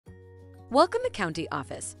Welcome to County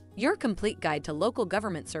Office, your complete guide to local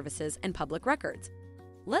government services and public records.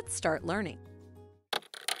 Let's start learning.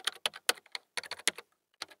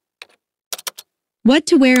 What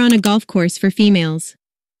to wear on a golf course for females.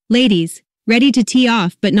 Ladies, ready to tee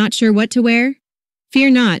off but not sure what to wear?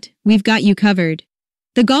 Fear not, we've got you covered.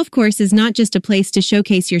 The golf course is not just a place to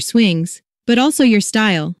showcase your swings, but also your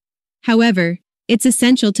style. However, it's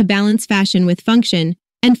essential to balance fashion with function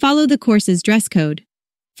and follow the course's dress code.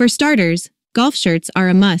 For starters, golf shirts are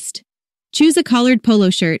a must. Choose a collared polo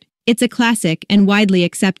shirt, it's a classic and widely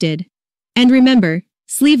accepted. And remember,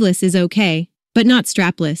 sleeveless is okay, but not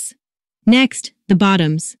strapless. Next, the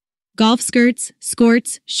bottoms. Golf skirts,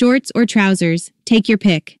 skirts, shorts, or trousers, take your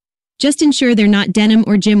pick. Just ensure they're not denim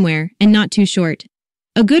or gym wear and not too short.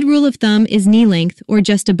 A good rule of thumb is knee length or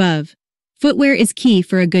just above. Footwear is key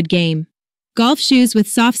for a good game. Golf shoes with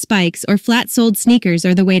soft spikes or flat-soled sneakers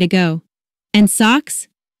are the way to go. And socks?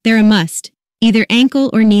 They're a must, either ankle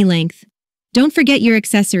or knee length. Don't forget your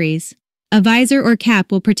accessories. A visor or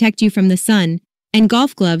cap will protect you from the sun, and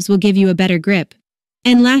golf gloves will give you a better grip.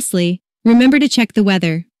 And lastly, remember to check the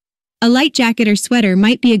weather. A light jacket or sweater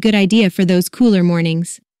might be a good idea for those cooler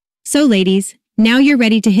mornings. So ladies, now you're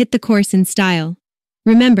ready to hit the course in style.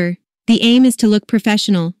 Remember, the aim is to look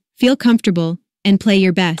professional, feel comfortable, and play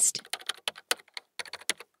your best.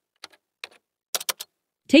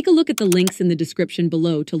 Take a look at the links in the description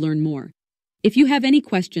below to learn more. If you have any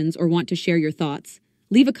questions or want to share your thoughts,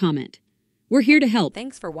 leave a comment. We're here to help.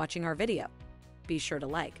 Thanks for watching our video. Be sure to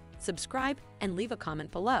like, subscribe, and leave a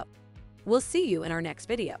comment below. We'll see you in our next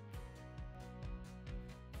video.